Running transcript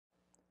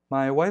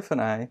My wife and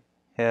I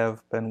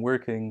have been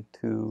working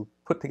to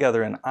put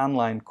together an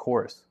online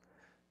course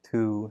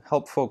to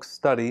help folks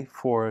study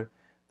for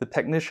the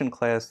Technician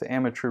Class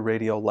Amateur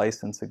Radio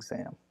License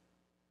Exam.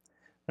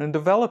 And in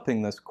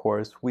developing this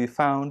course, we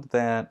found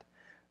that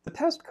the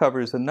test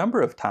covers a number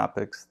of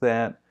topics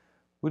that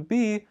would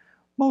be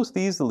most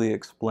easily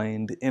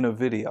explained in a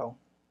video.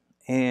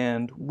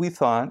 And we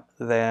thought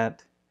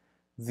that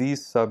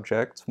these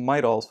subjects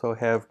might also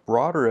have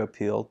broader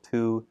appeal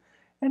to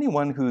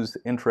anyone who's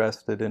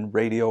interested in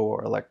radio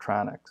or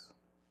electronics.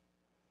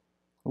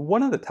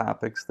 One of the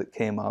topics that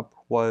came up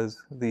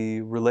was the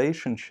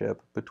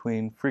relationship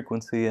between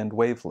frequency and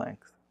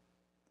wavelength.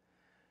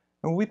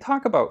 And when we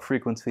talk about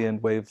frequency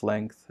and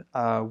wavelength,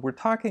 we're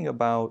talking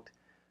about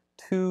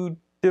two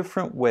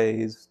different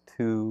ways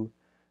to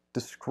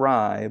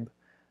describe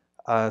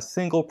a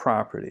single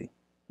property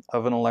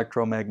of an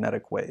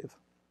electromagnetic wave.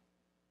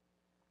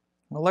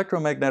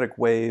 Electromagnetic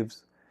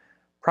waves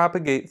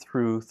propagate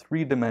through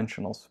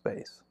three-dimensional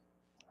space,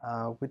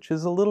 which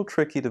is a little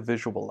tricky to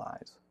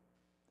visualize.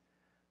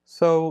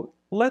 So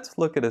let's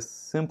look at a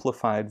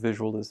simplified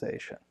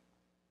visualization.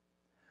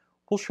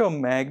 We'll show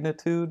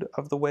magnitude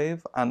of the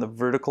wave on the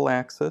vertical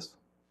axis,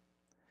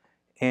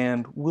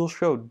 and we'll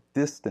show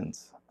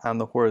distance on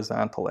the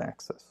horizontal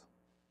axis.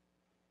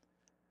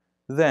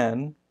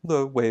 Then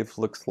the wave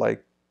looks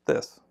like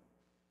this.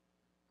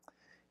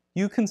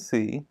 You can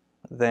see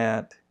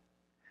that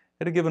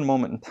at a given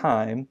moment in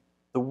time,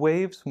 the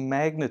wave's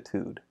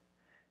magnitude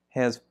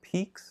has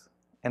peaks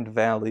and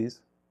valleys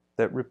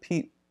that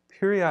repeat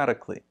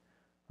periodically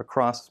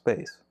across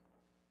space.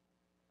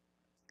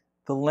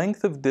 The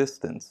length of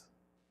distance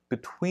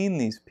between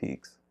these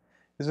peaks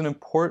is an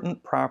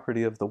important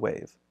property of the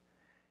wave,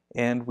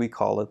 and we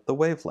call it the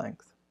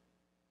wavelength.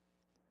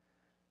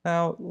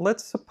 Now,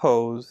 let's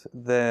suppose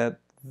that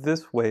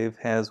this wave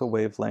has a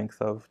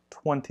wavelength of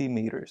 20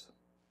 meters.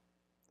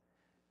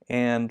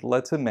 And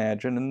let's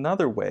imagine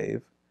another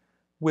wave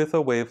with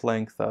a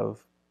wavelength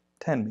of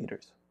 10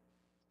 meters.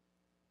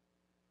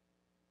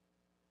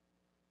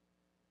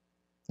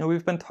 Now,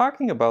 we've been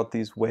talking about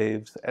these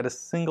waves at a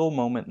single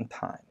moment in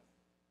time.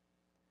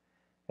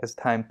 As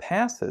time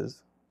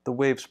passes, the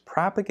waves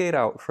propagate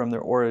out from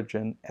their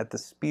origin at the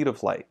speed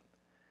of light,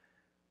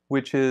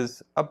 which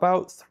is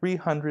about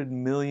 300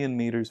 million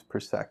meters per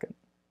second.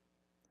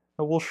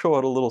 Now, we'll show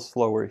it a little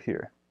slower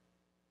here.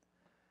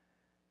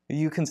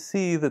 You can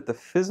see that the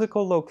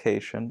physical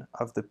location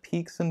of the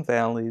peaks and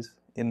valleys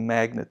in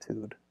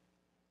magnitude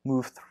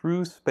move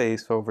through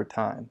space over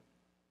time.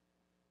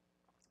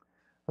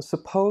 Now,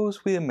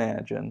 suppose we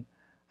imagine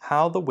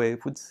how the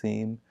wave would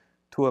seem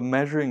to a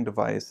measuring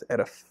device at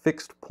a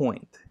fixed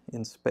point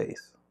in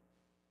space.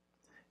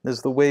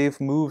 As the wave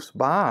moves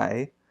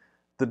by,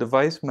 the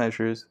device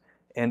measures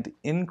an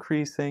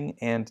increasing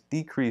and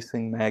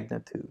decreasing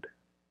magnitude.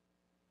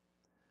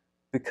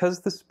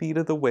 Because the speed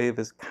of the wave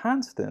is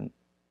constant,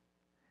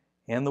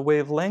 and the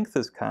wavelength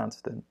is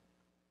constant,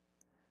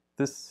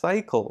 this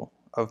cycle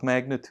of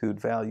magnitude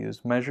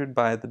values measured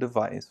by the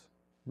device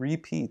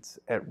repeats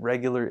at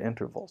regular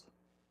intervals.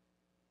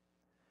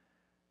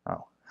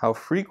 Now, how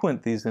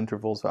frequent these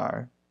intervals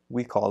are,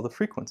 we call the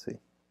frequency.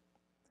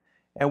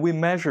 And we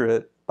measure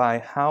it by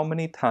how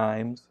many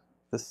times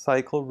the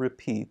cycle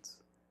repeats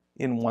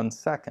in 1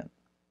 second.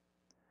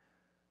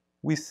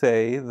 We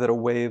say that a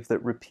wave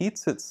that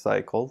repeats its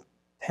cycle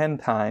 10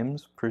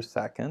 times per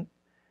second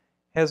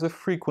has a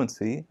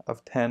frequency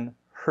of 10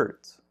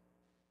 hertz.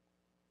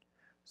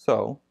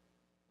 So,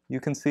 you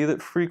can see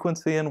that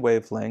frequency and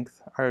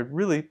wavelength are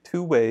really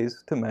two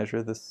ways to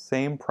measure the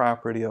same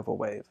property of a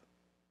wave.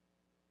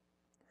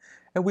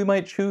 And we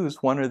might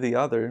choose one or the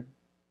other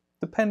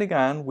depending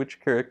on which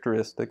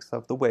characteristics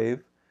of the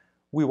wave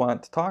we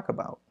want to talk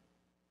about.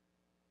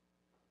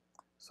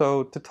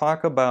 So, to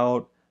talk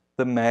about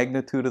the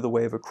magnitude of the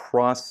wave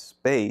across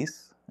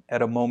space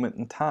at a moment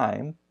in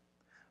time,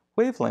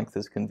 wavelength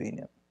is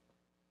convenient.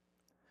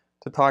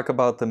 To talk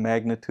about the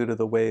magnitude of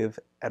the wave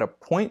at a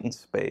point in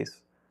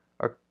space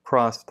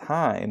across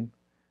time,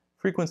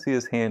 frequency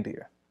is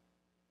handier.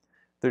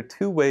 There are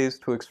two ways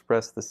to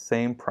express the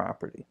same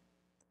property.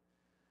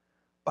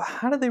 But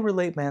how do they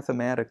relate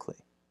mathematically?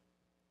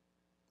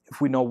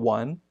 If we know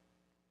one,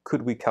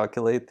 could we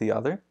calculate the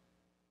other?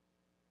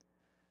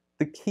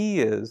 The key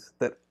is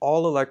that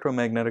all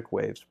electromagnetic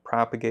waves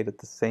propagate at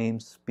the same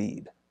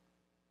speed.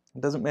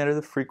 It doesn't matter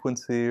the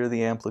frequency or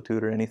the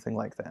amplitude or anything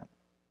like that.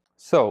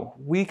 So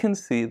we can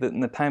see that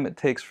in the time it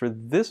takes for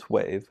this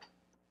wave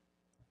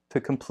to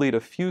complete a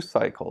few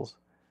cycles,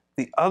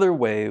 the other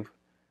wave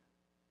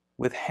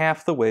with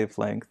half the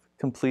wavelength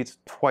completes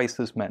twice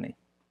as many.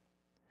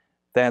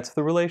 That's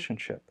the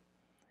relationship.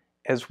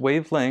 As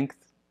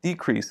wavelength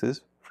decreases,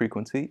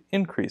 frequency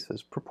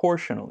increases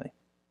proportionally.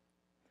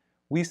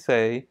 We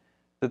say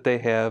that they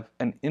have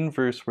an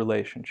inverse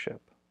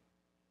relationship.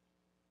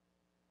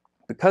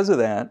 Because of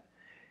that,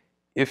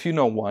 if you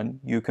know one,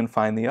 you can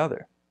find the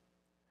other.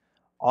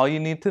 All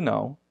you need to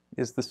know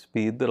is the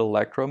speed that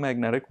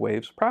electromagnetic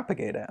waves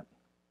propagate at,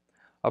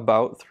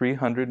 about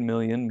 300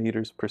 million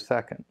meters per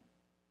second.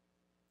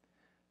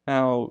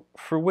 Now,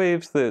 for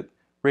waves that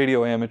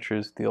radio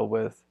amateurs deal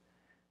with,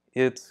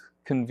 it's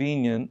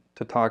convenient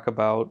to talk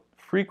about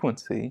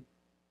frequency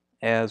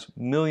as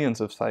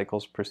millions of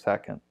cycles per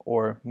second,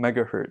 or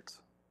megahertz.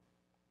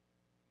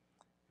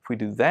 If we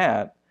do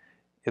that,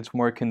 it's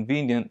more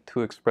convenient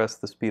to express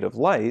the speed of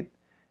light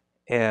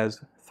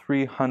as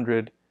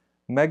 300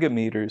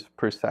 megameters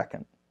per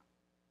second.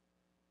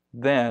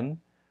 Then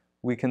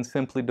we can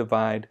simply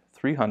divide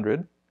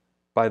 300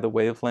 by the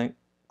wavelength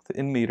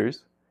in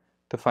meters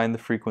to find the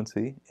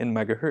frequency in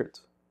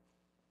megahertz.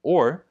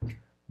 Or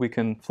we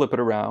can flip it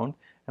around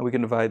and we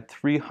can divide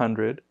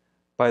 300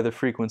 by the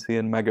frequency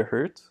in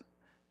megahertz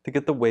to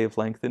get the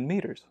wavelength in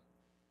meters.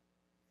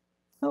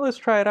 Now let's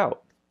try it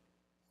out.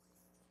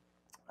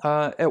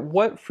 At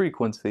what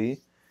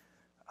frequency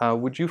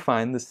would you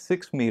find the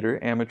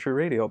 6-meter amateur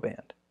radio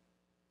band?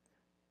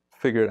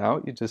 Figure it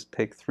out. You just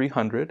take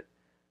 300,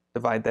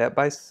 divide that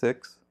by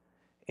 6,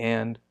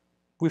 and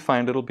we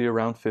find it'll be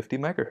around 50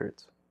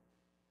 megahertz.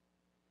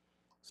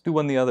 Let's do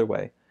one the other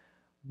way.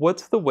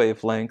 What's the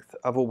wavelength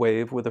of a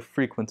wave with a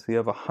frequency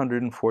of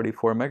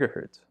 144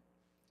 megahertz?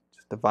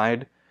 Just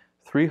divide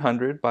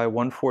 300 by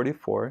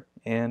 144,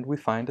 and we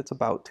find it's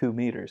about 2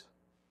 meters.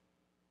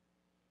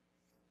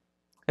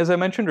 As I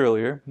mentioned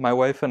earlier, my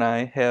wife and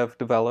I have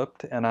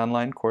developed an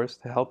online course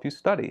to help you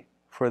study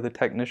for the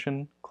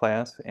Technician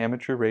Class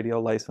Amateur Radio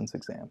License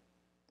Exam.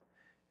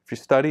 If you're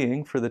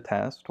studying for the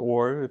test,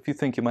 or if you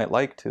think you might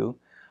like to,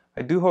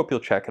 I do hope you'll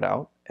check it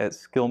out at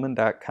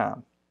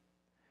skillman.com.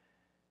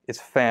 It's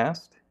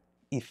fast,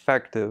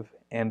 effective,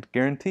 and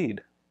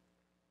guaranteed.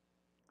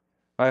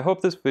 I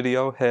hope this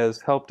video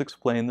has helped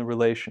explain the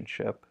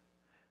relationship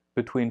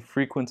between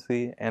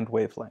frequency and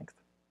wavelength.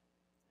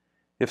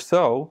 If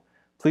so,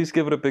 please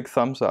give it a big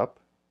thumbs up.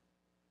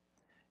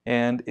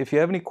 And if you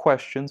have any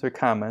questions or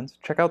comments,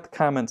 check out the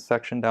comments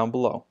section down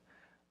below.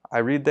 I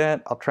read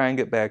that, I'll try and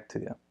get back to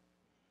you.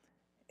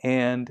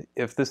 And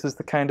if this is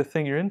the kind of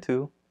thing you're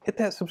into, hit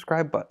that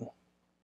subscribe button.